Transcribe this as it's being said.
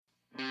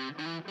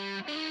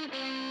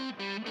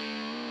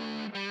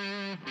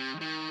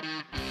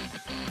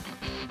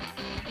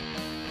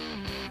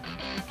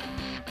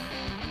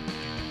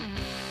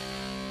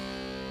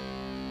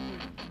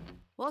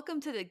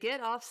Welcome to the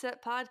Get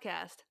Offset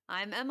podcast.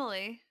 I'm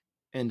Emily.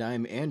 And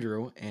I'm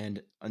Andrew,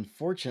 and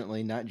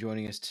unfortunately, not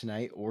joining us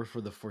tonight or for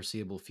the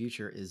foreseeable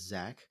future is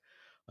Zach.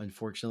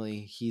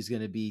 Unfortunately, he's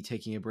going to be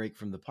taking a break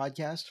from the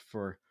podcast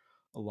for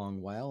a long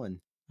while,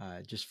 and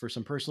just for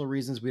some personal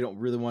reasons we don't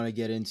really want to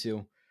get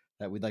into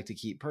that we'd like to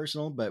keep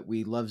personal, but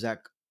we love Zach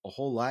a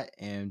whole lot,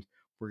 and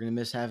we're going to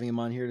miss having him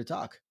on here to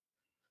talk.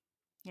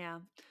 Yeah,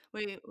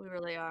 we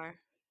really are.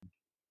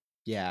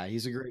 Yeah,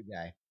 he's a great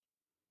guy.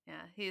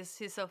 Yeah, he's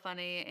so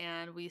funny,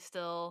 and we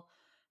still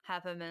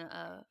have him in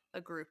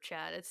a group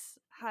chat. It's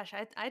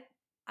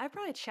I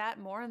probably chat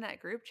more in that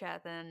group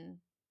chat than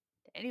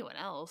anyone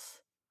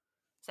else.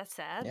 Is that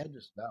sad? Yeah,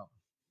 just about.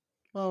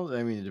 Well,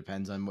 I mean, it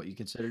depends on what you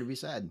consider to be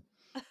sad.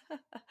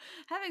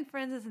 Having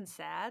friends isn't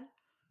sad.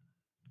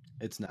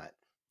 It's not.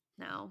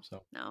 No,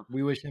 So no.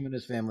 we wish him and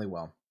his family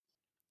well.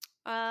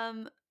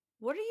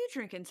 What are you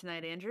drinking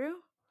tonight, Andrew?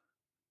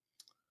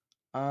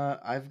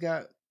 I've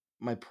got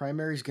my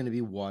primary is going to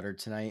be water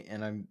tonight,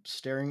 and I'm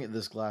staring at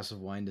this glass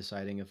of wine,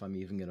 deciding if I'm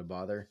even going to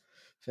bother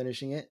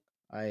finishing it.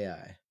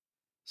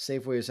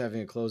 Safeway is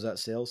having a closeout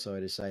sale, so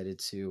I decided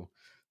to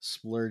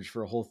splurge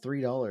for a whole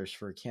 $3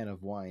 for a can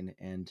of wine.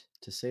 And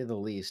to say the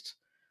least,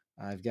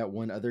 I've got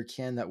one other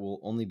can that will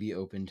only be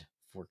opened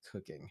for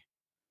cooking.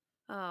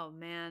 Oh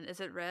man, is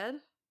it red?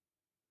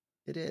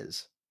 It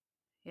is.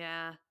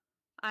 Yeah.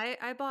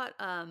 I bought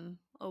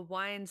a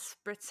wine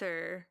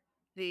spritzer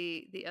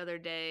the other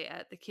day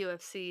at the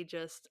QFC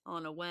just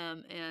on a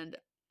whim, and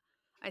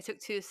I took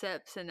 2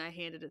 sips and I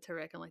handed it to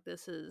Rick. I'm like,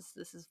 this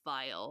is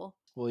vile.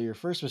 Well, your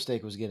first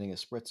mistake was getting a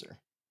spritzer.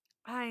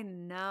 I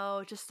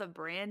know, just the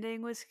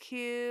branding was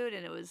cute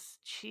and it was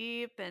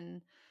cheap,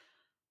 and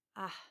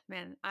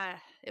man,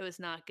 it was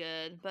not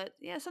good. But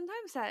yeah,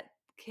 sometimes that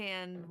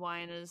canned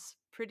wine is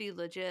pretty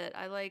legit.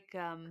 I like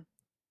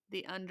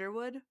the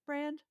Underwood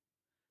brand.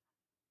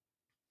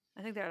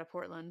 I think they're out of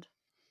Portland.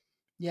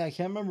 Yeah, I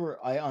can't remember.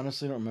 I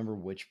honestly don't remember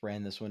which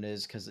brand this one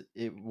is because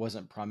it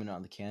wasn't prominent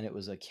on the can. It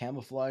was a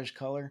camouflage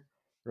color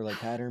or like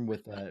pattern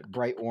with a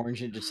bright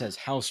orange. And it just says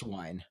house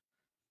wine,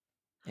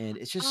 and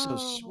it's just so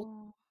sweet.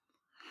 Oh,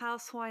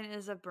 House Wine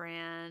is a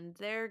brand.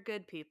 They're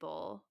good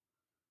people.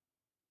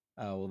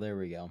 Oh well, there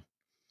we go.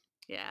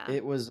 Yeah.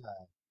 It was.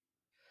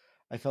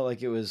 I felt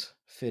like it was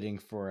fitting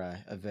for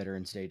a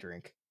Veterans Day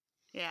drink.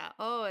 Yeah.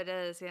 Oh, it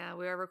is. Yeah.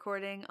 We are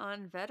recording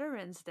on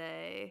Veterans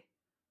Day.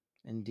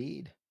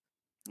 Indeed.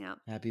 Yeah.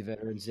 Happy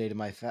Veterans Day to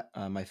my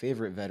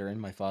favorite veteran,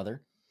 my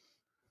father.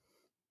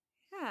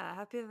 Yeah.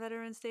 Happy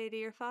Veterans Day to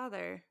your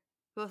father.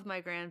 Both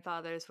my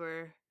grandfathers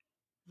were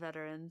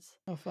veterans.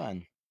 Oh,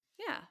 fun.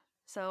 Yeah.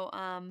 So,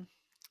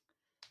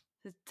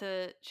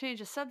 to change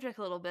the subject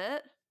a little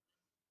bit,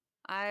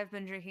 I've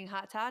been drinking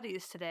hot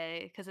toddies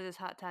today because it is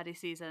hot toddy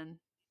season.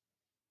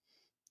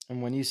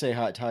 And when you say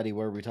hot toddy,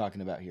 what are we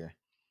talking about here?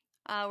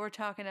 We're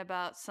talking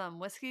about some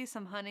whiskey,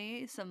 some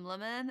honey, some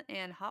lemon,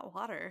 and hot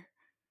water.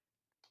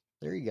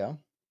 There you go.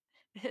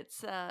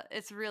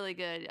 It's really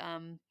good.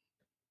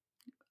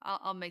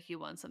 I'll make you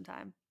one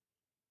sometime.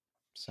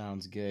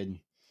 Sounds good.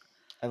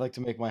 I like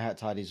to make my hot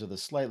toddies with a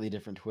slightly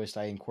different twist.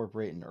 I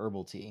incorporate an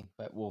herbal tea,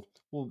 but we'll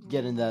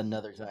get into that Ooh.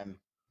 another time.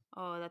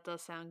 Oh, that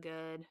does sound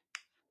good.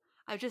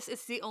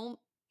 It's the only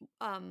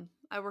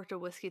I worked a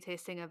whiskey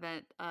tasting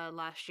event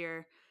last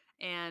year,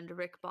 and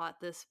Rick bought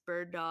this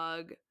Bird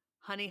Dog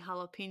honey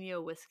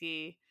jalapeno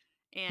whiskey,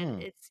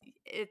 and Hmm.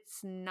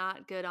 it's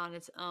not good on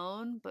its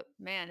own, but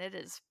man, it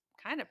is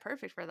kind of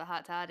perfect for the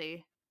hot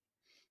toddy.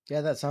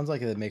 Yeah, that sounds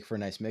like it'd make for a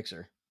nice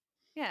mixer.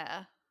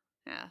 Yeah.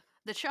 Yeah.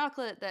 The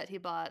chocolate that he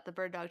bought, the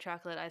Bird Dog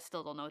chocolate, I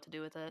still don't know what to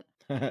do with it.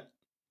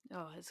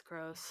 Oh, it's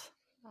gross.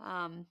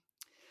 Um,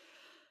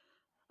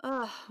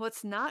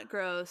 what's not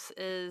gross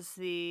is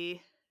the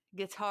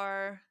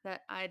guitar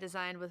that I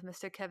designed with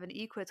Mr. Kevin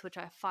Equitz, which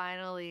I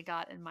finally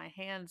got in my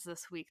hands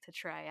this week to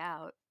try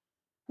out.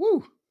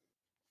 Woo!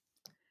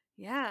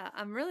 Yeah,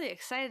 I'm really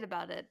excited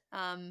about it.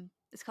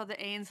 It's called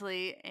the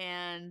Ainsley,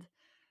 and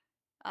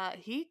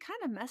he kind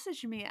of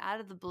messaged me out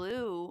of the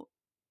blue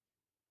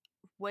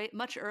way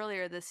much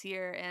earlier this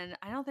year, and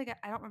I don't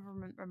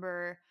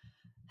remember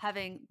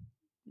having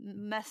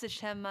messaged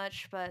him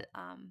much, but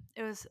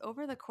it was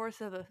over the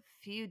course of a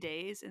few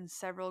days in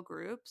several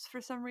groups.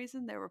 For some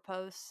reason, there were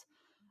posts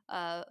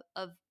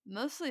of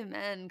mostly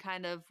men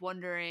kind of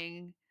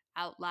wondering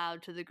out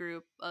loud to the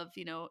group of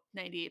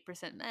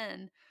 98%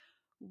 men,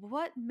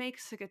 what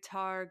makes a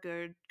guitar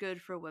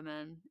good for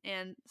women.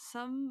 And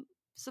some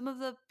of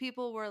the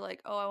people were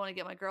like, oh, I want to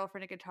get my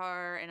girlfriend a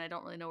guitar and I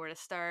don't really know where to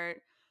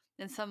start.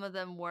 And some of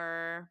them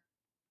were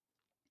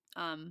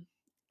um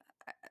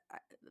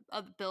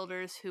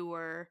builders who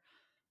were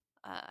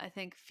I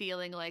think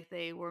feeling like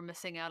they were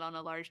missing out on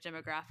a large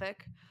demographic.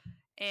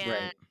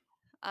 And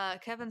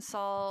Right. Kevin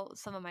saw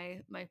some of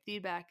my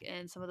feedback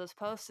in some of those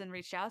posts and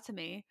reached out to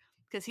me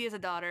because he has a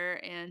daughter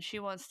and she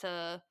wants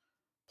to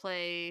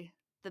play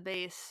the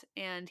bass,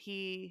 and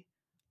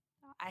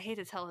I hate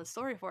to tell his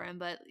story for him,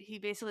 but he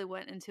basically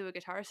went into a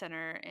Guitar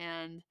Center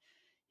and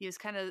he was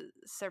kind of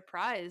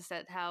surprised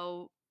at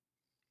how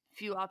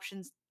few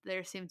options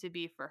there seemed to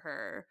be for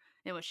her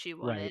and what she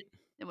wanted Right.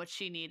 and what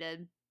she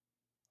needed.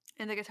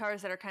 And the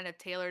guitars that are kind of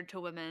tailored to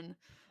women,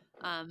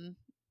 um,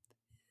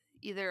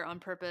 either on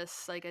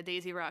purpose, like a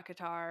Daisy Rock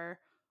guitar,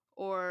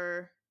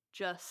 or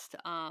just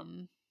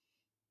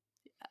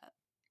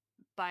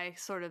by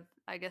sort of,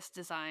 I guess,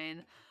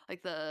 design,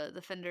 like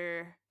the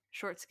Fender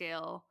short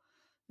scale.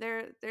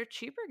 They're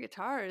cheaper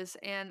guitars,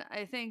 and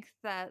I think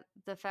that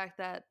the fact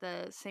that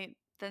the St.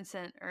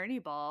 Vincent Ernie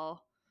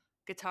Ball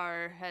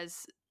guitar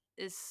has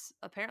is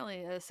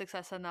apparently a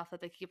success enough that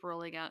they keep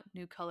rolling out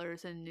new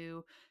colors and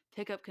new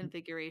pickup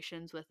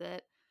configurations with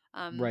it.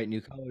 Um, Right.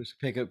 New colors,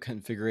 pickup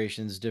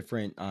configurations,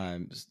 different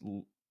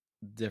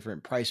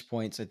different price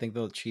points. I think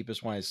the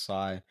cheapest one I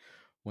saw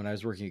when I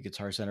was working at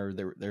Guitar Center,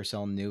 they're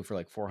selling new for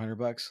like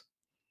 $400.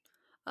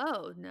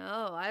 oh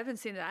no, I haven't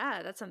seen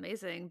that. That's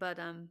amazing. But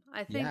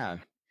I think Yeah.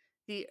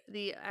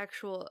 the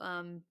actual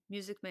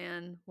Music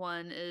Man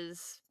one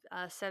is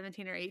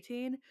 17 or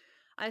 18.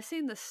 I've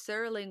seen the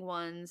Sterling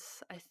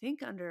ones, I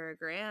think under a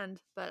grand,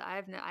 but I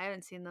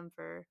haven't seen them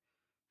for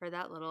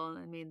that little.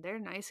 I mean, they're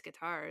nice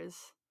guitars.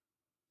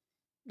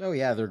 Oh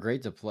yeah, they're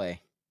great to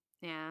play.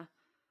 Yeah.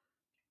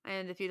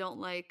 And if you don't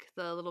like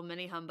the little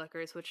mini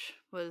humbuckers, which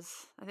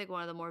was I think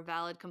one of the more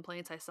valid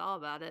complaints I saw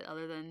about it,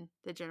 other than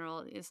the general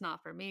 "it's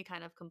not for me"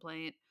 kind of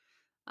complaint,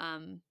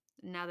 um,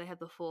 now they have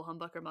the full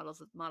humbucker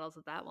models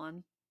of that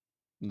one.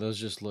 Those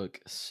just look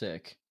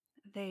sick.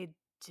 They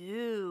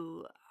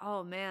do.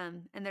 Oh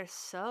man, and they're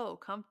so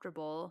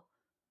comfortable.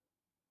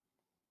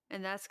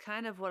 And that's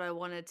kind of what I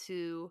wanted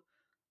to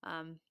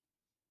um,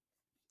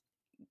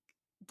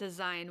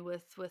 design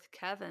with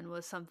Kevin,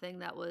 was something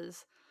that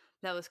was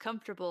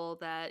comfortable,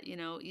 that, you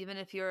know, even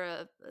if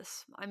you're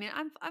I mean,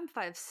 I'm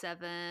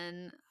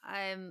 5'7",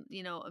 I'm,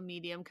 you know, a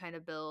medium kind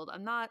of build.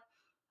 I'm not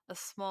a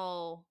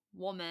small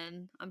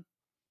woman. I'm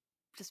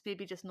just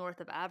maybe just north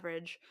of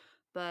average,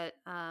 but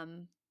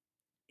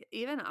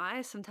even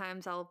I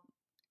sometimes I'll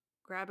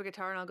grab a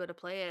guitar and I'll go to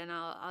play it, and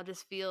I'll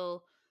just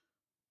feel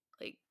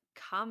like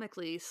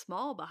comically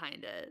small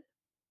behind it,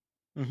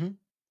 Hmm.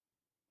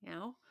 you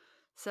know?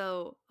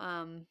 So,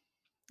 and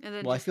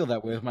then Well, I just, feel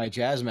that way with my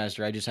Jazz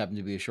Master. I just happen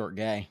to be a short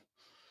guy.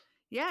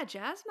 yeah,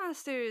 Jazz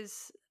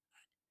Masters.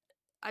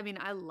 I mean,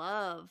 I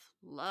love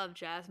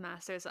Jazz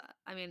Masters.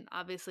 I mean,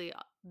 obviously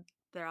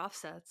they're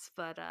offsets,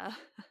 but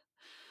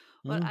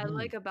what I Hmm.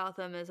 like about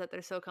them is that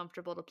they're so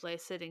comfortable to play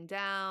sitting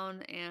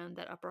down, and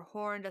that upper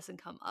horn doesn't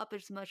come up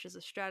as much as a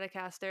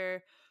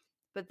Stratocaster.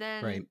 But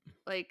Right. then,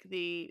 like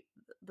the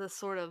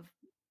sort of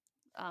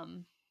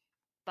um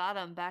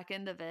bottom back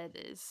end of it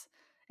is,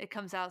 it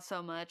comes out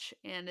so much,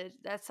 and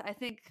that's, I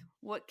think,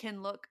 what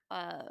can look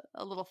a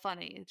little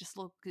funny. It just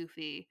look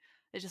goofy.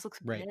 It just looks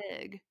Right.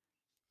 big.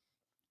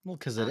 Well,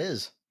 because it uh,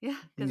 is. yeah,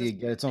 because You it's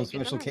get its own big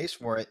special guitar. case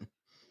for it.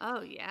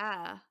 Oh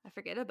yeah, I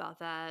forget about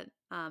that.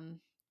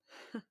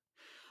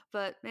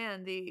 But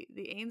man, the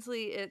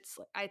Ainsley, it's,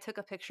 I took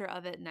a picture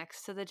of it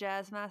next to the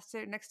Jazz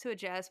Master, next to a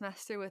Jazz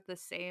Master with the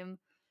same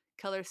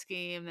color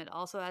scheme. It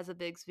also has a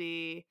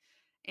Bigsby,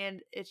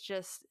 and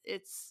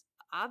it's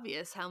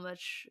obvious how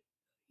much,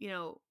 you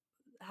know,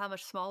 how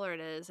much smaller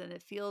it is, and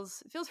it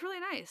feels really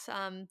nice.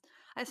 I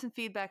have some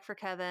feedback for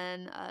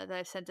Kevin that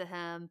I've sent to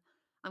him.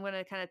 I'm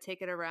gonna kind of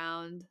take it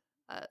around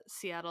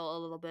Seattle a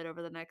little bit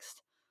over the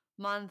next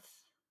month,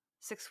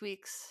 6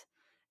 weeks,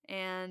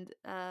 and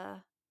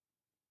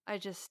I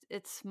just,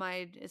 it's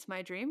my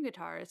dream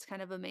guitar. It's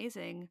kind of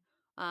amazing.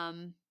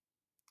 Um,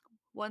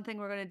 One thing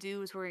we're gonna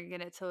do is we're gonna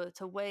get it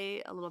to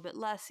weigh a little bit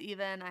less.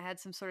 Even I had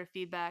some sort of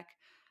feedback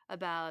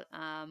about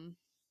kind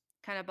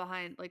of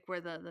behind, like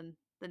where the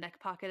neck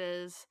pocket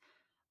is,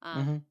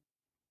 um, Hmm.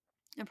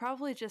 and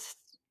probably just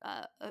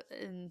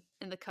in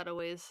the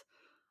cutaways,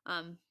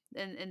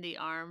 in the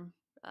arm,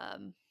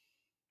 um,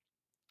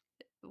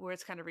 where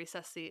it's kind of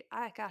recessed. The,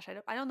 gosh,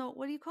 I don't know,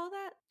 what do you call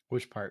that?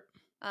 Which part?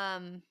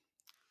 Um,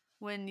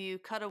 when you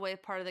cut away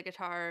part of the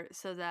guitar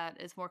so that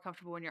it's more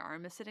comfortable when your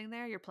arm is sitting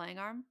there, your playing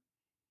arm,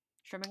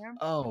 strumming arm.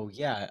 Oh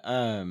yeah.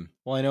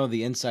 Well, I know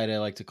the inside. I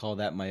like to call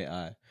that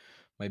my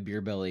my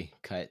beer belly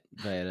cut,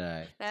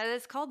 but That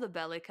is called the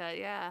belly cut.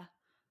 Yeah,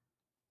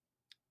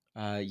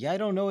 yeah, I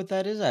don't know what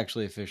that is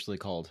actually officially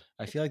called.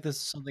 I it's feel like this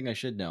is something I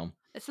should know.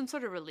 it's some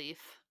sort of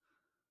relief.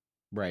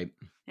 Right.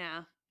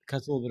 Yeah,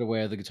 Cuts a little bit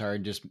away of the guitar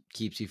and just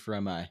keeps you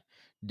from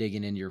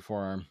digging into your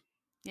forearm.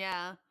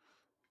 yeah.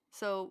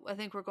 So I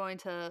think we're going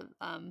to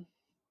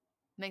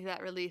make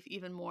that relief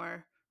even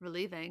more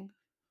relieving.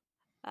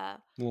 Uh,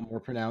 A little more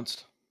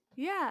pronounced.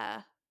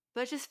 yeah,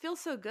 but it just feels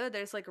so good.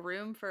 There's like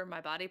room for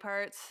my body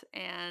parts,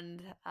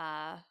 and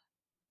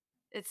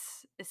it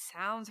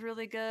sounds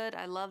really good.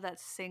 I love that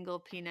single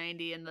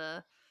P90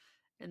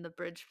 in the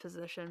bridge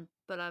position,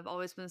 but I've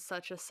always been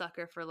such a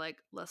sucker for like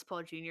Les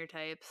Paul Jr.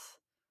 types.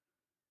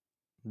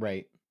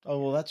 Right. Oh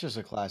well, that's just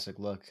a classic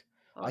look.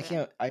 Oh I yeah.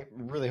 can't. I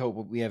really hope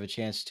we have a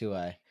chance to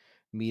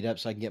meet up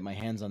so I can get my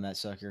hands on that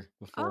sucker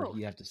before Oh,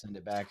 you have to send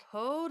it back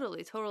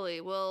totally,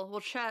 totally. We'll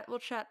chat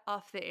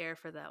off the air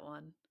for that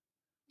one.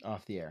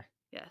 off the air.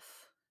 Yes.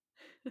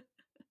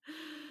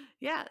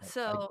 Yeah, I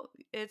so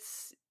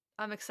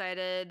I'm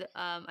excited.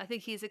 I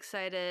think he's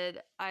excited.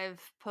 I've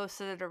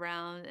posted it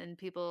around and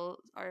people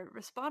are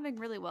responding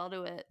really well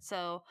to it.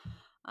 So,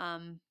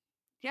 um,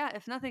 yeah,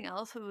 if nothing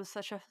else,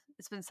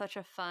 it's been such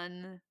a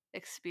fun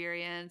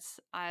experience.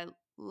 I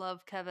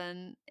love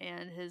Kevin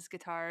and his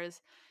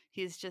guitars.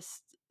 He's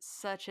just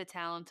such a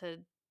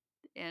talented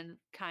and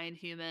kind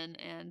human,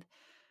 and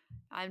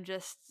I'm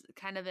just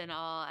kind of in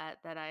awe at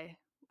that I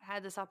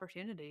had this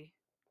opportunity.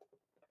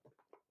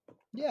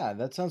 Yeah,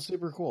 that sounds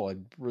super cool.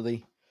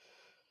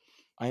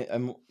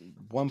 I'm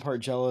one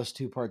part jealous,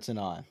 two parts in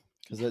awe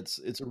because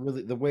it's a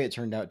really the way it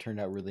turned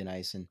out really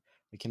nice, and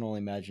I can only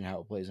imagine how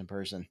it plays in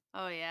person.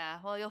 Oh yeah.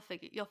 Well,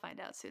 you'll find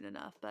out soon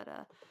enough. But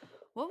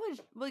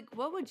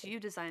what would you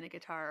design a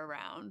guitar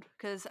around?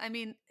 Because I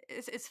mean,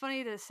 it's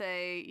funny to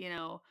say,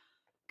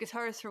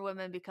 guitars for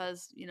women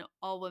because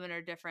all women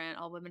are different.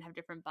 All women have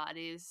different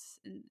bodies,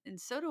 and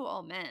so do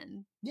all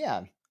men.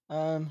 Yeah.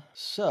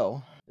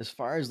 So as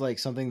far as like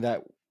something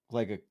that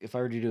if I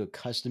were to do a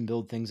custom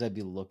build things I'd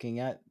be looking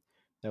at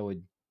that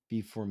would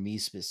be for me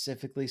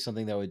specifically,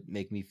 something that would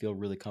make me feel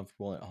really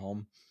comfortable at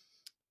home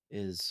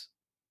is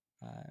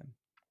uh,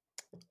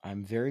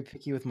 I'm very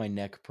picky with my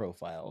neck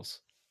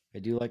profiles. I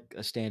do like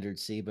a standard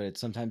C, but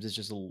sometimes it's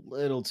just a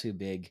little too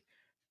big.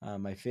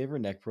 My favorite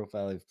neck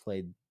profile I've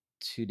played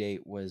to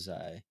date was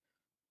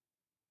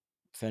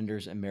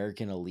Fender's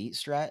American Elite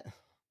Strat.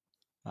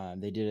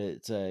 They did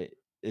it.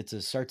 It's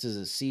a starts as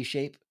a C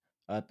shape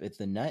up at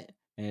the nut,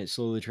 and it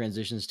slowly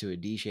transitions to a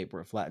D shape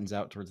where it flattens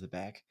out towards the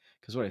back.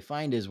 Because what I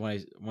find is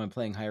when I'm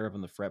playing higher up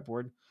on the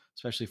fretboard,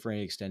 especially for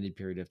any extended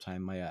period of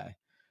time, my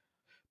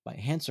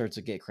hand starts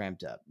to get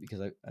cramped up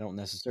because I don't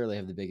necessarily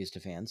have the biggest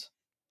of hands,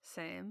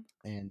 Same.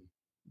 and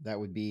that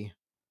would be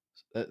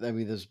that would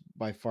be this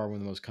by far one of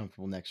the most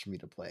comfortable necks for me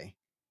to play.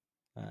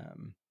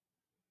 Um,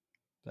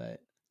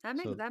 but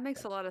so That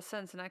makes a lot of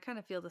sense, and I kind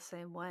of feel the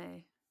same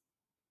way.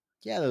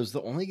 yeah, that was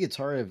the only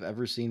guitar I've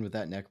ever seen with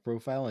that neck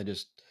profile. I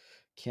just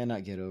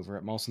cannot get over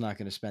it. I'm also not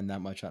going to spend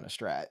that much on a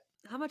Strat.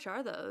 How much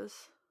are those?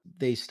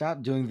 They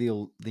stopped doing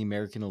the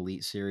American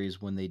Elite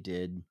series when they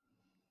did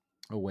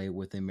away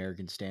with the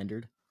American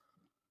Standard.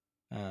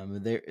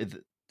 They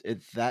at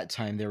that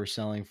time they were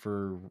selling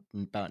for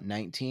about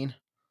 19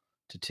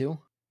 to 2,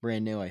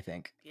 brand new, I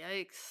think.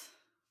 Yikes.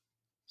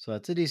 So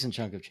that's a decent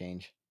chunk of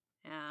change.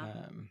 Yeah.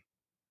 Um,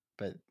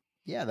 but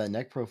yeah, that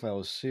neck profile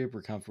is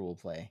super comfortable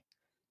to play.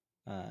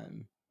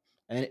 Um,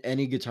 and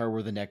any guitar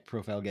where the neck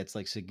profile gets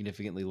like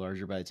significantly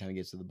larger by the time it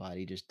gets to the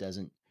body just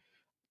doesn't.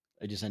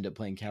 I just end up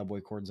playing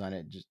cowboy chords on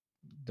it. Just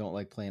don't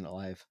like playing it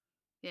live.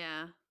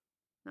 Yeah.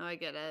 No, I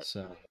get it.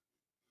 So,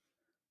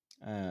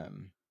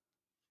 um,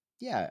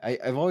 yeah,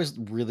 I've always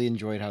really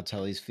enjoyed how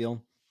tellies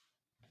feel.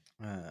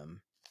 Um,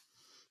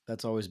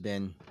 that's always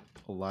been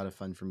a lot of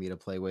fun for me to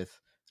play with.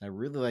 I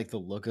really like the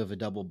look of a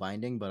double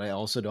binding, but I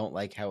also don't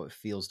like how it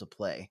feels to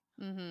play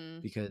Mm-hmm.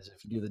 because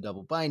if you do the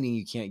double binding,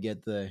 you can't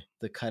get the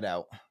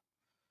cutout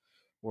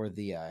or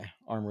the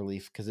arm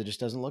relief because it just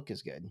doesn't look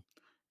as good.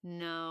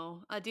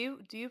 No. Do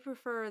you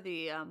prefer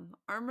the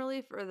arm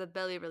relief or the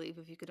belly relief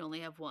if you could only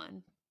have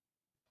one?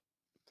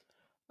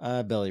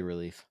 Belly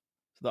relief.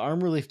 The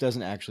arm relief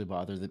doesn't actually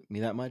bother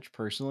me that much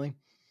personally.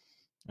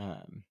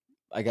 Um,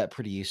 I got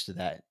pretty used to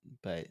that,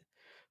 but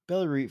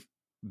belly relief,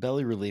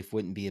 belly relief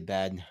wouldn't be a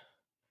bad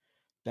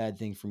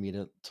thing for me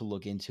to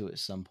look into at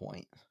some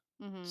point.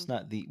 Mm-hmm. It's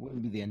not the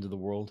wouldn't be the end of the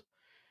world.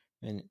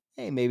 And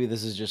hey, maybe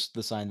this is just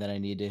the sign that I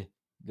need to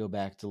go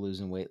back to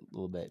losing weight a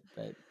little bit.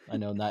 But I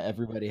know not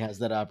everybody has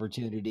that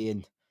opportunity,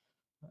 and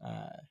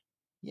uh,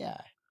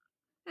 yeah,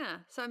 Yeah.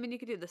 So I mean, you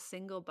could do the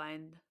single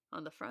bind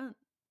on the front,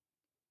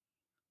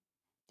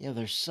 yeah.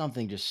 There's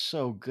something just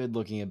so good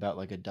looking about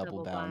like a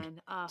double double bound.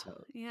 bind. Oh, To,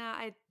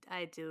 yeah.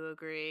 I do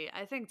agree.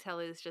 I think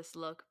tellies just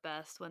look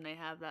best when they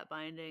have that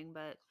binding,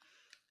 but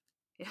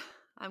yeah,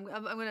 I'm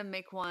gonna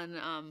make one.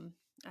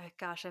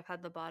 Gosh, I've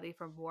had the body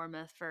from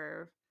Warmouth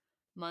for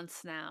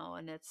months now,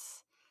 and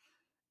it's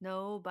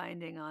no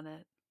binding on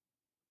it.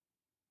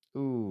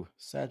 ooh,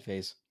 sad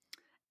face.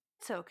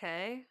 It's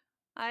okay.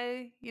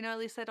 at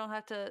least I don't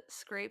have to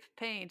scrape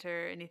paint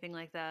or anything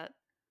like that.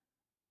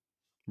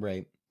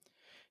 Right.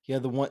 Yeah,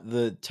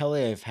 the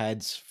tele I've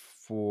had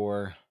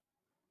for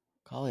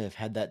golly, I've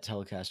had that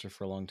Telecaster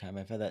for a long time.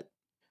 I've had that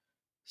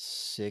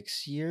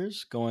 6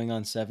 years, going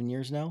on 7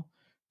 years now,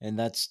 and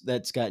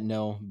that's got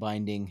no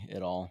binding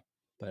at all.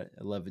 But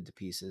I love it to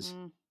pieces.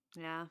 Mm,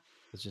 yeah.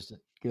 It's just a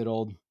good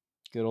old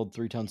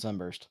 3-tone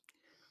sunburst.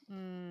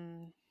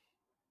 Mm,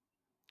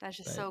 that's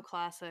just But so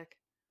classic.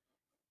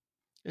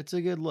 it's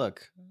a good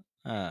look.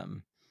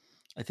 Um,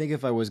 I think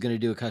if I was going to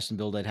do a custom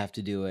build, I'd have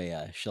to do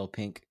a shell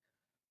pink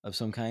of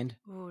some kind.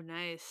 Ooh,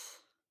 nice.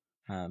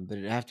 But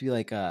it'd have to be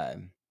like a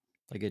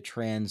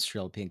trans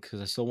shell pink because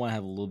I still want to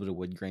have a little bit of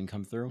wood grain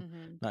come through.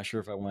 Mm-hmm. Not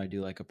sure if I want to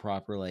do like a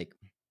proper like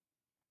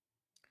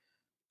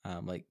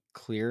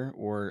clear.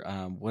 Or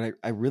what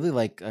I really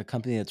like, a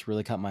company that's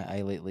really caught my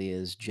eye lately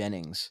is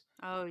Jennings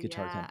Oh,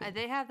 Guitar yeah. Company.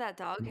 They have that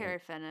dog And hair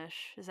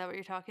finish. Is that what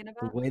you're talking the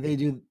about? way they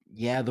do,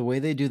 yeah, the way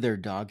they do their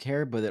dog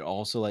hair, but it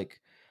also like,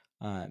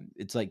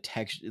 it's like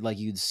texture, like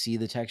you'd see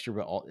the texture,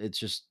 but it's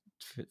just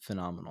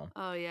phenomenal.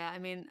 Oh, yeah. I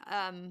mean,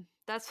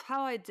 that's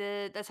how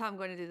I'm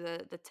going to do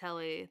the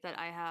telly that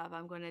I have.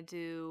 I'm going to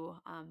do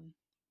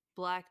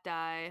black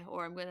dye,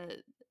 or I'm going to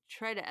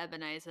try to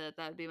ebonize it.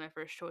 That would be my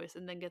first choice,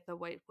 and then get the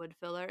white wood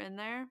filler in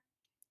there.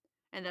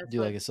 And that's Do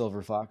what like a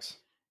silver fox.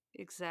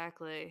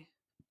 exactly.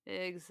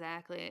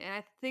 Exactly. And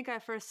I think I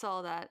first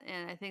saw that,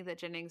 and I think that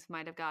Jennings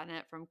might have gotten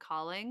it from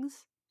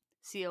Collings,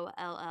 Collings.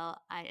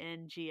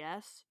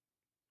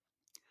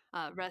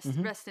 Rest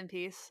Hmm. rest in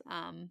peace.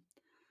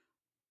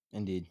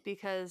 Indeed.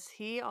 Because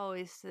he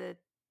always did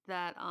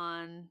that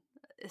on,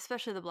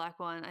 especially the black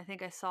one. I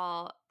think I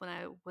saw when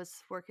I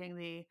was working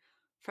the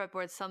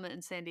fretboard summit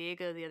in San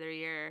Diego the other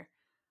year.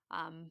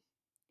 Um,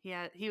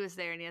 he was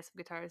there, and he had some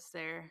guitars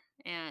there,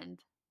 and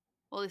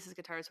well, at least his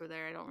guitars were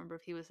there. I don't remember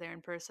if he was there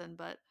in person,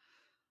 but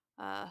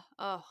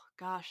oh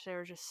gosh, they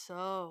were just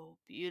so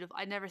beautiful.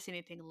 I'd never seen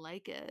anything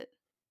like it.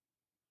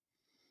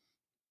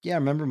 Yeah, I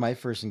remember my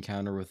first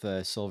encounter with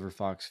a silver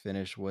fox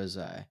finish was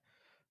it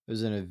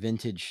was in a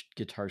vintage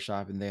guitar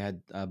shop, and they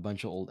had a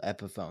bunch of old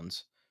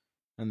Epiphones,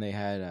 and they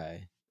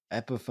had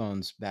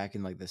Epiphones back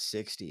in like the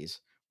 '60s.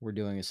 Were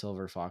doing a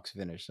silver fox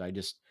finish. So I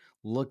just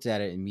looked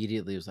at it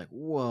immediately. Was like,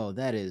 "Whoa,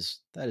 that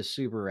is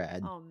super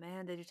rad." Oh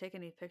man, did you take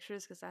any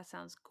pictures? Because that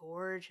sounds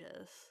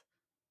gorgeous.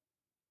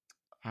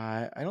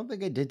 I don't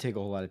think I did take a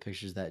whole lot of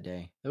pictures that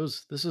day.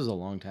 This was a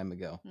long time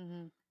ago.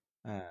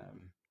 Mm-hmm.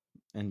 Um,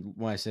 and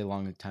when I say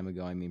long time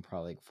ago, I mean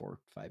probably like 4 or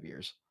 5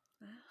 years.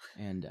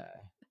 And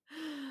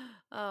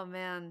Oh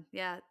man,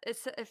 yeah.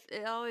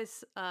 It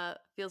always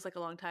feels like a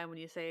long time when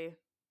you say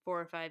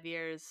 4 or 5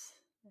 years,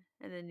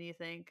 and then you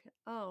think,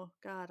 oh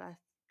God, I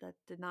that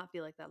did not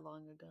feel like that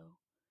long ago.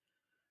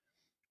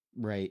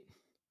 right,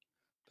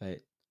 but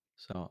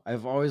so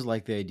I've always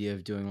liked the idea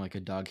of doing like a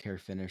dog hair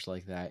finish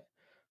like that.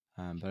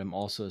 But I'm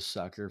also a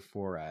sucker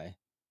for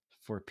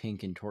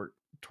pink and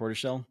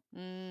tortoiseshell,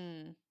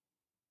 Mm.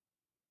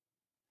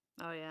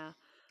 Oh yeah.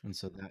 and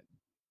so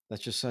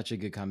that's just such a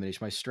good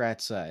combination. My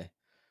Strat's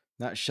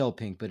not shell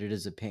pink, but it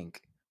is a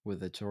pink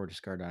with a tortoise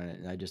card on it,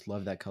 and I just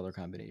love that color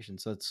combination.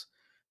 So it's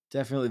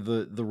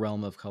definitely the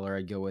realm of color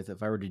I'd go with.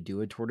 If I were to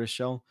do a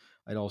tortoiseshell,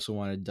 I'd also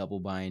want a double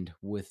bind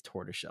with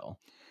tortoiseshell.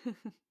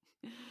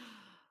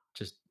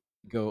 Just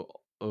go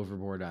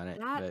overboard on it,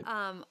 That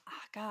but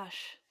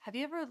gosh, have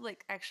you ever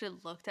like actually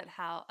looked at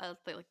how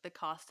like the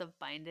cost of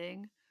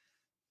binding?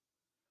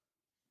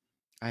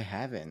 I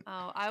haven't.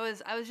 Oh, I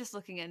was just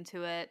looking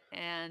into it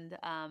and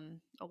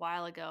a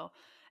while ago,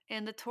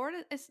 and the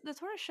tortoise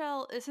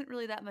shell isn't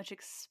really that much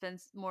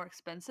more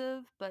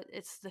expensive, but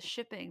it's the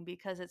shipping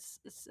because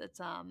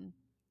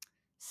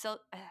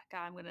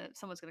God,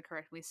 someone's gonna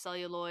correct me,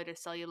 celluloid or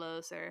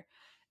cellulose, or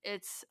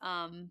it's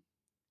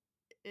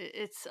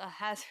it's a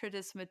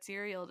hazardous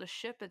material to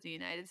ship in the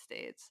United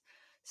States.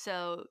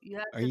 So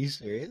Are you you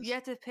serious?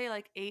 have to pay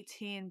like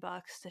 $18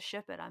 to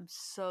ship it. I'm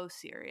so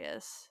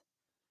serious.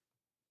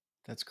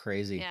 That's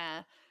crazy.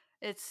 Yeah,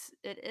 it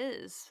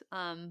is,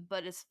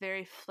 but it's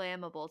very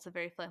flammable. It's a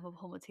very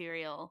flammable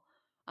material.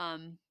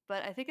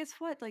 But I think it's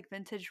what like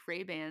vintage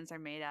Ray Bans are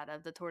made out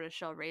of, the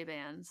tortoiseshell Ray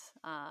Bans.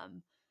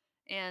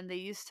 And they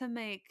used to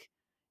make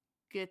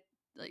get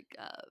like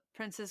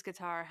Prince's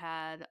guitar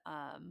had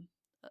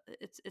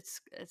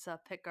it's a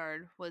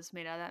pickguard was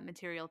made out of that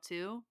material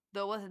too,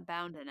 though it wasn't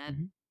bound in it.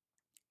 Mhm.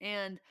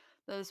 And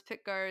those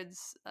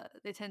pickguards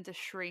they tend to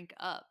shrink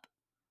up,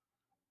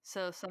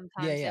 so Yeah,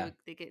 sometimes yeah,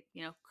 they get,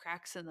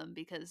 cracks in them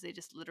because they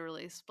just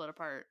literally split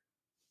apart.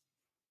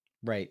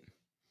 right.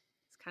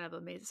 It's kind of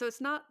amazing. So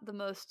it's not the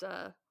most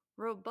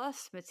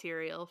robust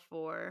material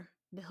for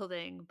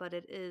building, but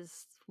it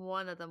is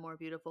one of the more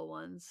beautiful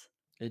ones.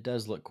 It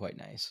does look quite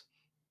nice.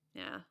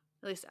 Yeah,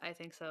 at least I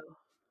think so.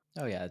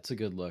 Oh yeah, it's a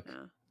good look.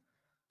 Yeah.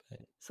 But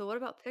So what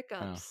about I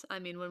don't know. pickups? I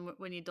mean,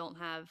 when you don't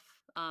have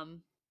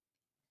um,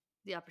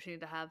 the opportunity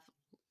to have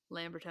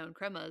Lambertone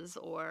cremas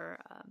or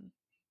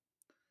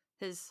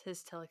his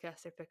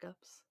Telecaster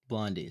pickups,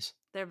 Blondies.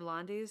 they're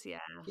blondies. Yeah.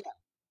 Yeah.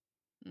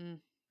 Mm.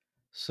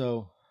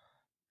 So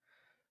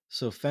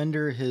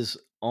Fender has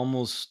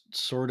almost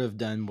sort of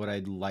done what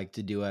I'd like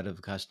to do out of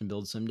a custom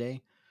build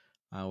someday,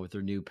 with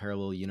their new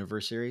Parallel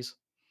Universe series,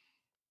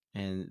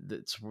 and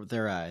that's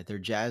their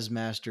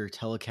Jazzmaster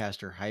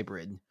Telecaster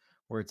hybrid,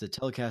 where it's a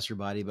Telecaster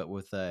body but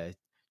with a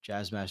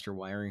Jazzmaster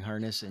wiring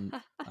harness and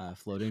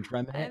floating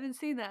drum in I it. haven't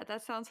seen that.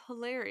 That sounds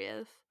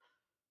hilarious.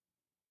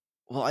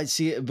 Well, I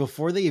see it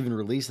before they even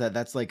release that.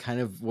 That's like kind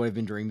of what I've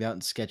been dreaming about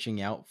and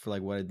sketching out for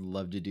like what I'd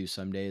love to do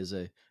someday as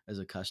a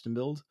custom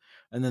build.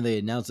 And then they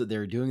announced that they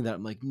were doing that.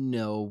 I'm like,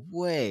 no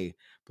way.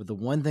 But the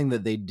one thing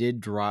that they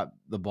did drop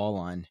the ball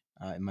on,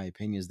 in my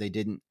opinion, is they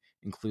didn't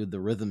include the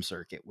rhythm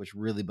circuit, which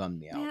really bummed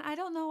me out. Man, I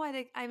don't know why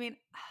they. I mean,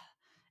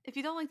 if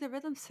you don't like the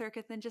rhythm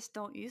circuit, then just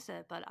don't use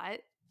it. But I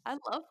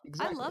love.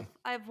 Exactly.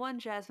 I have one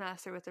jazz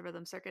master with the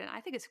rhythm circuit, and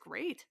I think it's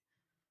great.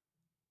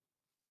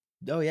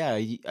 Oh yeah,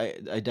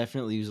 I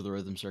definitely use the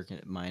rhythm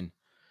circuit in mine.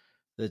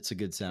 That's a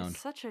good It's sound.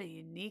 such a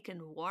unique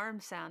and warm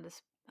sound.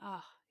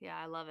 Oh, yeah,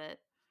 I love it.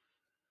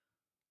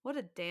 What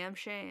a damn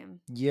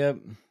shame. Yep.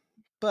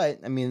 But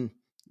I mean,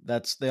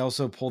 that's they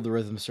also pulled the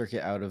rhythm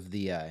circuit out of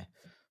the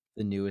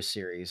newest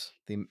series,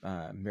 the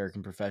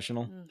American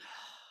Professional. Mm.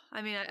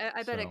 I mean,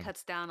 I bet it So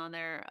cuts down on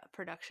their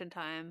production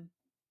time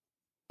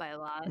by a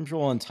lot.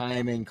 control on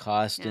time and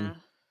cost, and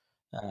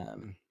Yeah.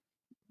 um,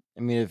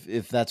 I mean,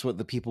 if that's what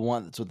the people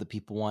want, that's what the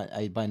people want.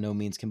 I by no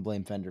means can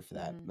blame Fender for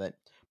that, Hmm. but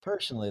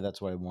personally,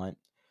 that's what I want.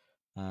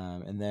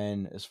 And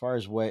then as far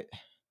as what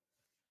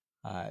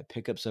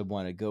pickups I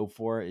want to go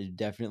for, it'd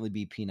definitely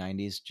be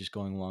P90s, just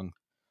going along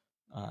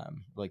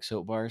like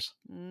soap bars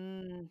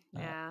uh,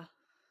 Yeah.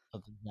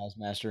 of the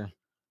Jazzmaster.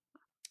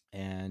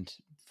 And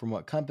from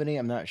what company,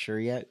 I'm not sure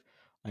yet.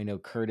 I know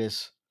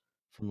Curtis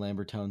from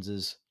Lambertones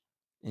is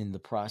in the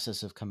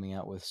process of coming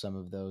out with some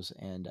of those,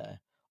 and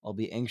I'll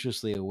be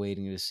anxiously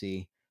awaiting to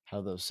see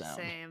how those sound.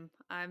 Same.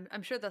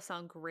 I'm sure they'll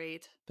sound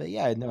great. But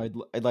yeah, no,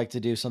 I'd like to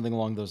do something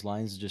along those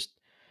lines. Just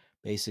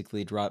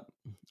basically drop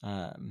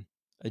um,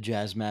 a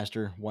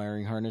Jazzmaster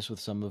wiring harness with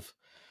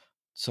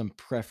some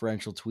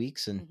preferential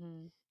tweaks and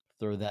Hmm.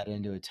 throw that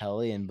into a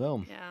telly, and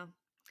boom. Yeah.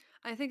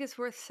 I think it's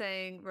worth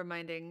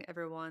reminding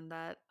everyone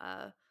that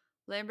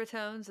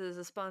Lambertones is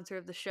a sponsor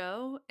of the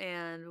show,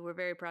 and we're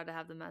very proud to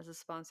have them as a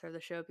sponsor of the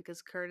show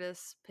because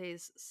Curtis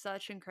pays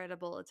such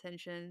incredible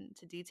attention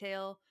to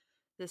detail.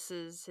 This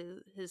is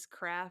his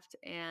craft,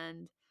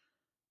 and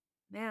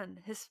man,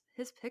 his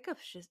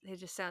pickups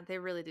they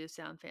really do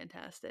sound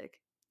fantastic.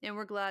 And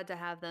we're glad to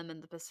have them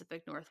in the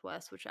Pacific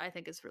Northwest, which I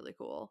think is really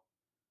cool.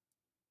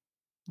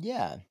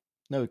 Yeah,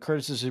 no,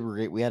 Curtis is super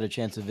great. We had a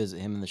chance to visit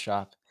him in the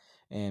shop,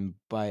 and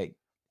by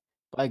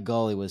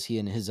golly, was he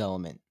in his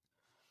element.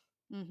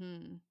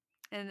 Mm-hmm.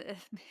 And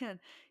man,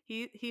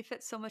 he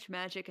fits so much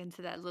magic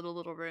into that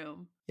little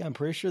room. Yeah, I'm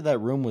pretty sure that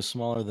room was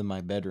smaller than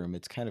my bedroom.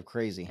 It's kind of I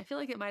crazy, feel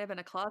like it might have been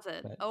a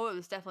closet. but Oh, it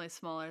was definitely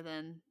smaller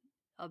than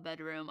a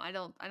bedroom. I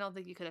don't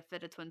think you could have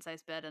fit a twin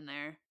size bed in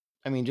there.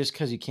 I mean, just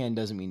because you can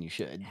doesn't mean you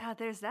should. Yeah,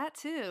 there's that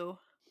too.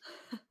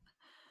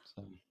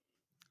 So,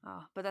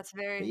 Oh, but that's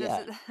very but this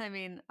yeah, is I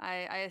mean,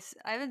 I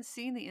haven't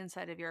seen the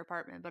inside of your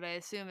apartment, but I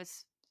assume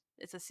it's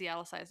a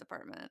Seattle sized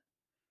apartment.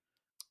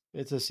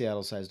 it's a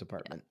Seattle-sized Yeah.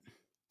 apartment.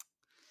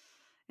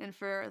 And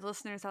for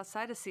listeners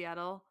outside of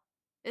Seattle,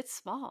 it's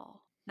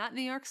small. Not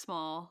New York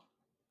small,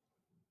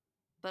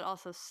 but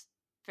also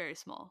very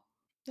small.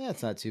 Yeah,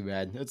 it's not too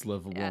bad. It's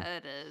livable. Yeah,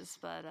 it is.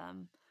 But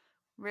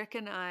Rick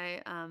and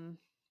I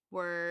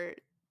were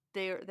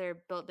they're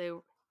built they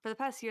for the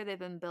past year they've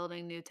been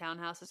building new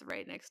townhouses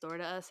right next door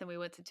to us, and we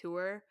went to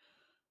tour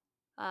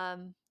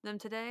them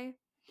today,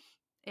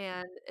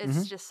 and it's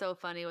Hmm. just so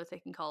funny what they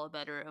can call a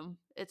bedroom.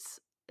 It's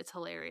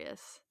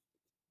hilarious.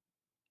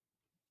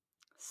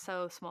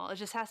 So small. It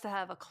just has to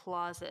have a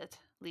closet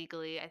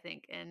legally, I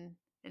think, in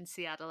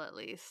Seattle at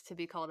least to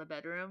be called a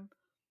bedroom.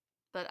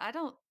 But I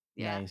don't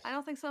yeah, I Nice.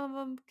 don't think some of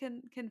them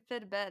can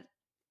fit a bed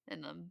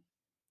in them.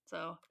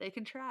 So, they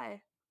can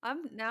try.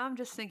 I'm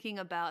just thinking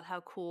about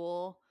how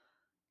cool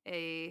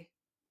a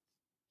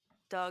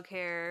dog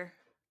hair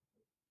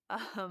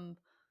um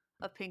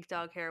a pink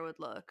dog hair would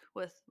look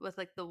with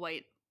like the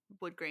white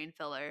wood grain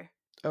filler.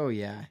 Oh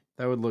yeah,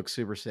 that would look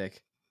super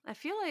sick. I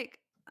feel like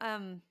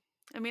um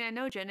I mean, I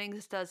know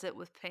Jennings does it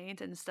with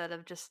paint instead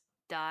of just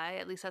dye.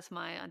 At least that's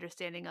my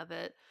understanding of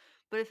it.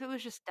 But if it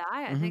was just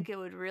dye, I Hmm. think it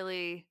would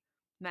really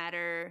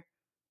matter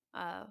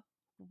uh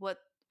what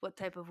what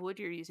type of wood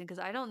you're using because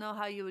I don't know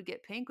how you would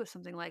get pink with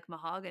something like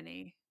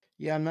mahogany.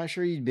 Yeah, I'm not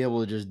sure you'd be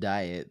able to just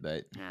dye it,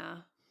 but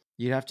Yeah.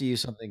 you'd have to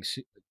use something.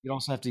 You'd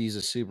also have to use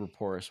a super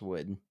porous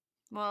wood.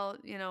 Well,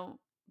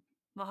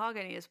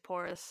 mahogany is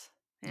porous.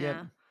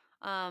 Yep.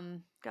 Yeah.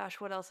 Gosh,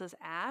 what else is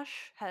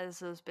ash? Has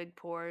those big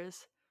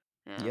pores.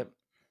 Yeah. Yep.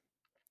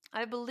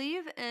 I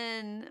believe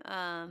in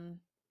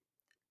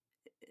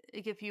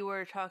like if you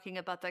were talking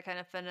about that kind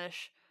of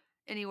finish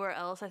anywhere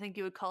else, I think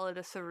you would call it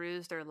a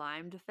cerused or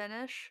limed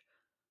finish,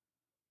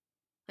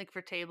 like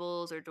for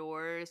tables or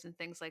doors and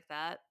things like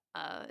that.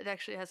 It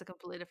actually has a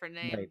completely different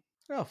Right. name.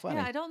 Oh, Yeah, I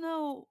funny. don't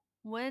know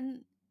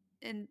when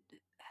and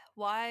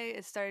why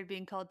it started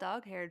being called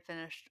dog-haired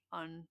finish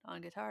on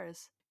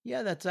guitars.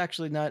 Yeah, that's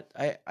actually not.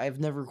 I've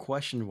never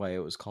questioned why it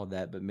was called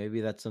that, but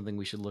maybe that's something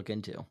we should look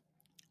into.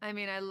 I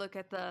mean, I look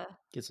at the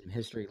Get some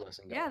history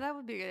lesson yeah, going. that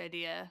would be a good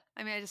idea.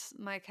 I mean,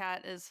 my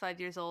cat is 5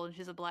 years old and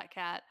she's a black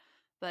cat,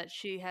 but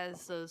she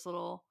has those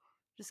little,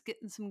 just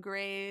getting some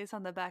grays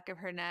on the back of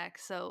her neck.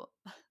 So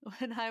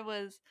when I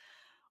was,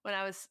 when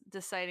I was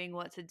deciding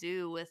what to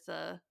do with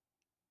the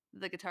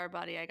guitar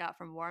body I got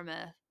from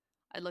Warmouth,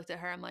 I looked at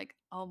her. I'm like,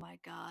 oh my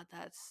god,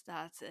 that's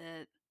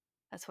it.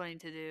 That's what I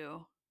need to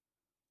do.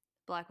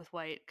 Black with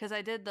white, because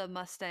I did the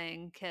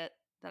Mustang kit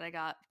that I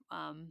got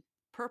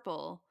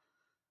purple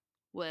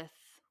with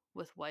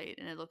white,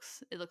 and it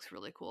looks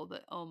really cool.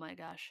 But oh my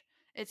gosh,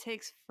 it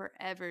takes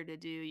forever to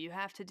do. You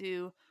have to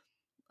do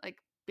like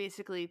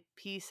basically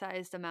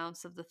pea-sized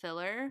amounts of the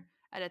filler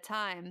at a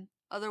time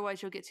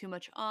Otherwise, you'll get too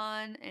much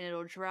on and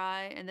it'll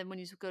dry. And then when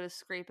you go to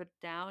scrape it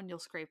down, you'll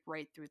scrape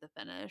right through the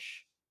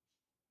finish.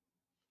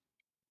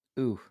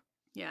 Ooh.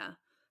 Yeah.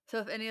 So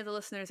if any of the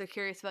listeners are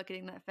curious about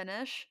getting that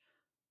finish,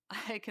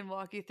 I can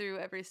walk you through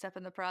every step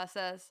in the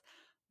process.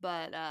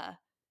 But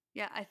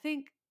yeah, I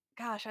think,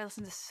 gosh, I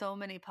listened to so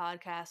many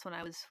podcasts when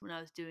I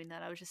was doing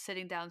that. I was just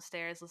sitting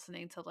downstairs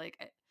listening to like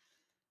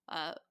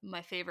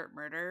my favorite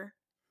murder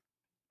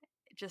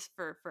just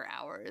for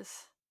hours.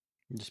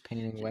 Just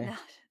painting away.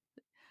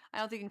 I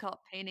don't think you can call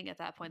it painting at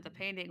that point. The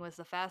painting was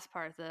the fast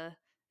part. The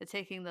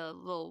taking the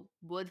little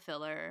wood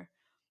filler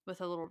with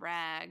a little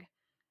rag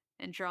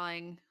and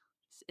drawing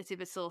itsy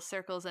bitsy little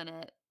circles in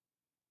it,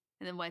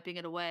 and then wiping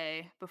it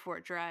away before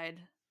it dried,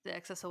 the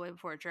excess away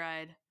before it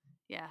dried.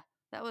 Yeah,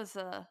 that was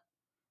a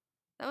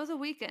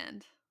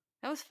weekend.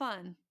 That was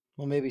fun.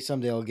 Well, maybe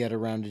someday I'll get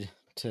around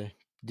to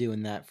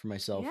doing that for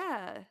myself.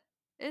 Yeah,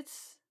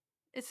 it's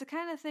the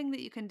kind of thing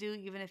that you can do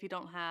even if you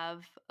don't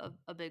have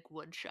a big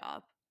wood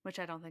shop, which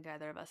I don't think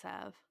either of us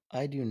have.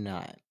 I do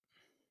not,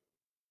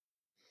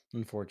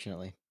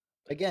 unfortunately.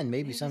 Again,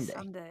 maybe someday.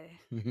 Someday.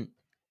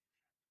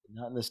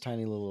 Not in this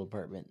tiny little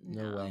apartment.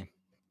 No way.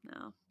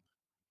 No.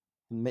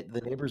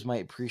 The neighbors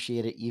might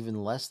appreciate it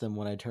even less than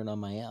when I turn on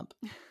my amp.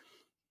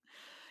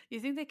 You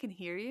think they can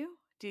hear you?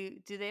 Do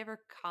they ever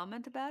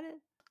comment about it?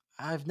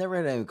 I've never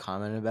had any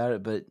comment about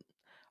it, but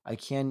I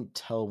can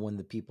tell when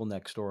the people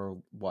next door are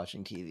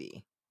watching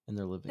TV in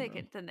their living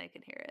room. Then they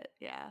can hear it.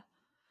 Yeah.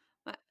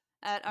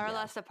 At our Yeah.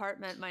 last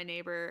apartment, my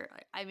neighbor,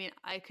 I mean,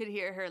 I could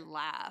hear her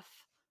laugh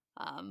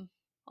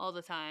all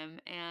the time.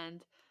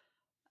 And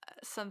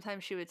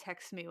sometimes she would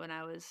text me when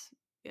I was,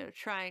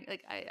 trying,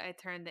 like, I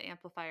turned the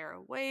amplifier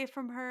away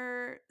from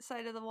her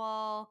side of the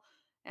wall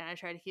and I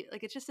try to keep,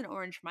 like, it's just an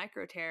orange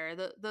micro tear.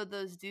 Though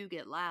those do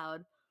get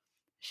loud.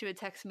 She would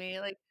text me,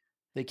 like,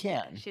 They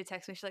yeah, can. she'd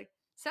text me, she's like,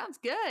 sounds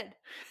good.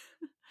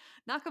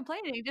 Not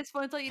complaining, just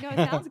wanted to let you know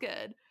it sounds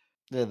good.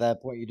 At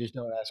that point, you just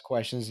don't ask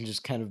questions and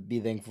just kind of be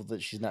thankful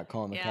that she's not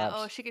calling the Yeah.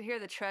 Oh, cops. she could hear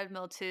the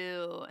treadmill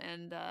too,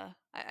 and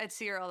I'd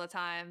see her all the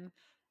time,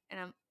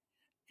 and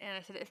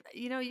I said, if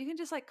you can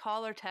just like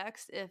call or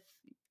text if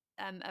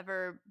I'm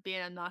ever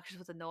being obnoxious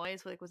with the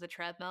noise, like with the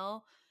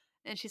treadmill,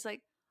 and she's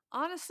like,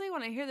 honestly,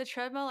 when I hear the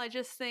treadmill, I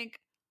just think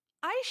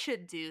I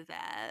should do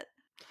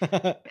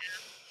that.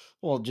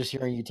 Well, just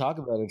hearing you talk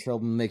about it,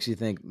 trouble makes you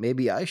think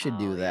maybe I should Oh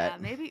do yeah,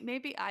 that.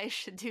 maybe I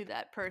should do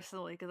that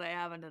personally because I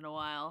haven't in a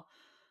while.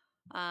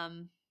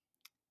 Um,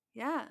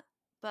 yeah,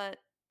 but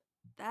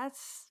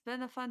that's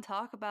been a fun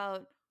talk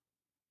about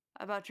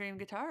Dream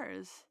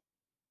Guitars.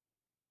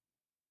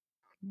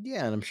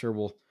 Yeah, and I'm sure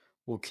we'll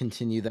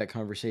continue that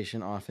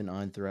conversation off and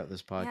on throughout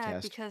this Yeah,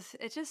 podcast. because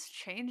it just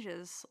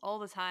changes all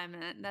the time,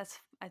 and that's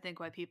I think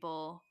why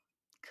people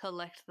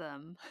collect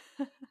them.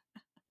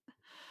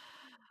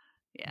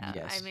 Yeah, I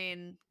Yes.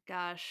 mean,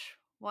 gosh,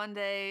 one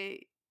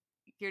day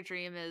your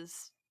dream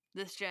is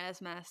this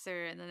jazz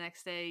master, and the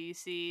next day you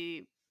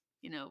see,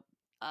 you know,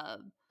 uh,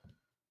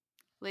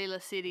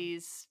 Layla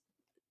City's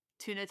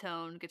tuna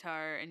tone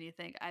guitar, and you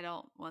think, I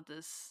don't want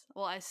this.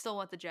 Well, I still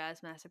want the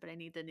jazz master, but I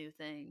need the new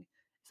thing.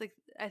 It's like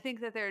I think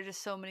that there are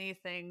just so many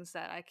things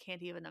that I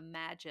can't even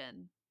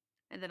imagine,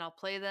 and then I'll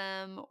play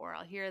them or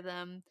I'll hear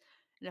them,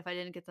 and if I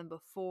didn't get them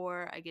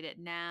before, I get it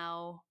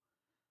now.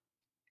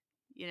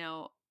 You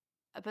know,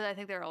 but I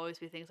think there'll always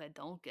be things I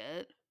don't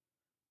get.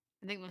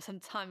 I think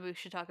sometime we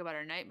should talk about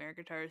our nightmare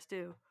guitars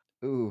too.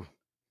 Ooh.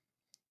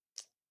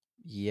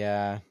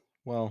 Yeah.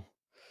 Well,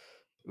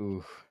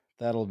 ooh,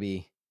 that'll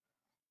be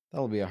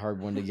a hard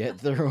one to get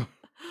through.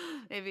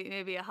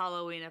 maybe a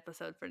Halloween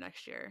episode for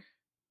next year.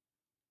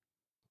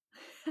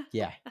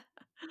 Yeah.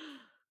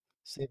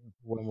 Save it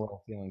for when we're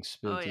all feeling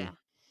Oh yeah. spooky.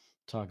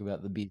 Talk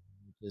about the beat.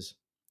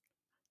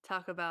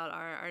 Talk about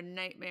our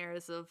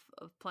nightmares of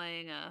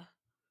playing a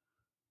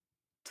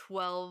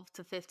 12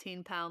 to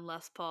 15 pound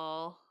Les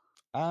Paul.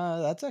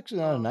 That's actually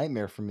not a Oh,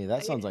 nightmare for me.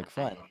 That sounds like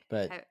fun.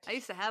 But I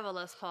used to have a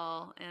Les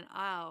Paul, and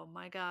oh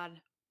my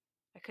god,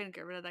 I couldn't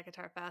get rid of that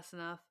guitar fast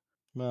enough.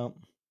 well,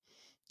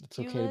 it's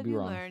You okay to live, be you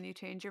wrong. learn, you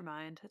change your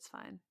mind. It's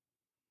fine.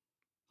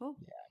 Cool.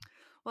 Yeah.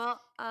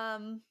 Well,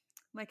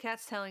 my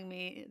cat's telling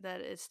me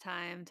that it's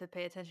time to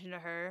pay attention to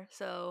her,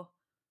 so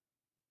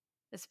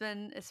it's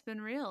been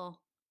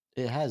real.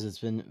 It has. It's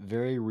been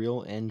very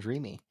real and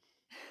dreamy.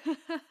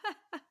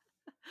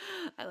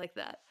 I like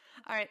that.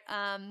 All right.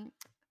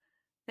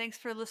 Thanks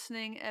for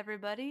listening,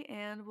 everybody,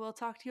 and we'll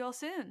talk to you all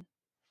soon.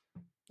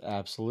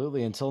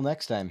 Absolutely. Until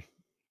next time,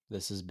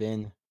 this has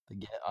been the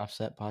Get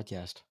Offset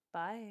Podcast.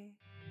 Bye.